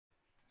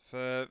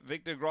for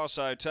Victor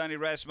Grosso. Tony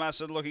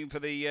Rasmussen looking for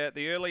the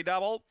early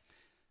double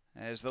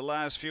as the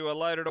last few are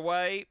loaded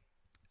away.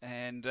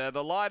 And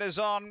the light is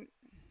on.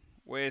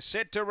 We're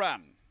set to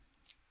run.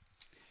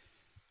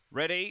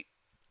 Ready.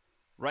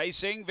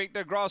 Racing,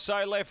 Victor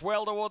Grosso left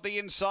well toward the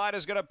inside,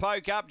 is going to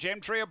poke up.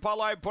 Gemtree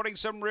Apollo putting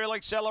some real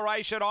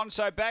acceleration on,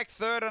 so back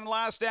third and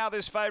last now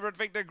this favourite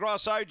Victor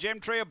Grosso.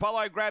 Gemtree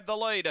Apollo grabbed the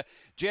lead.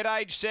 Jet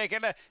Age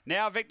second.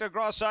 Now Victor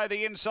Grosso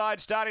the inside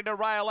starting to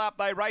rail up.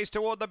 They race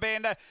toward the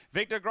bend.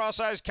 Victor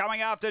Grosso's coming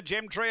after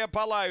Gemtree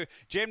Apollo.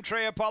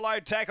 Gemtree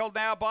Apollo tackled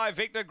now by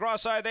Victor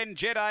Grosso, then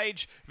Jet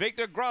Age.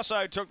 Victor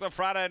Grosso took the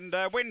front and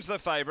wins the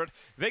favourite.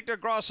 Victor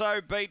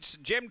Grosso beats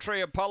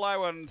Gemtree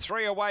Apollo and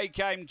 3 away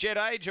came Jet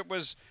Age. It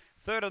was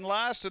third and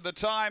last, and the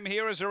time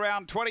here is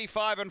around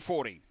 25 and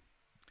 40.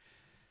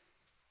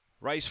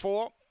 Race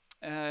 4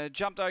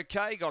 jumped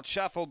okay, got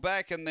shuffled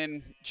back and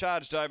then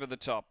charged over the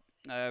top.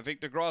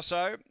 Victor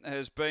Grosso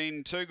has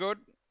been too good.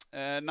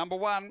 Number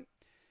 1,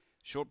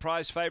 short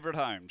price favourite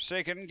home.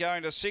 Second,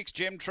 going to 6,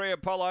 Gemtree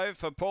Apollo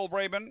for Paul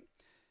Breeman.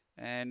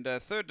 And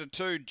third to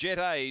 2, Jet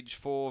Age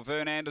for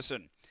Vern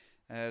Anderson.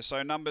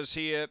 So numbers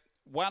here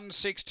 1,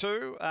 6,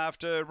 2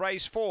 after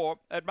race 4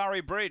 at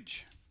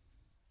Murray-Bridge.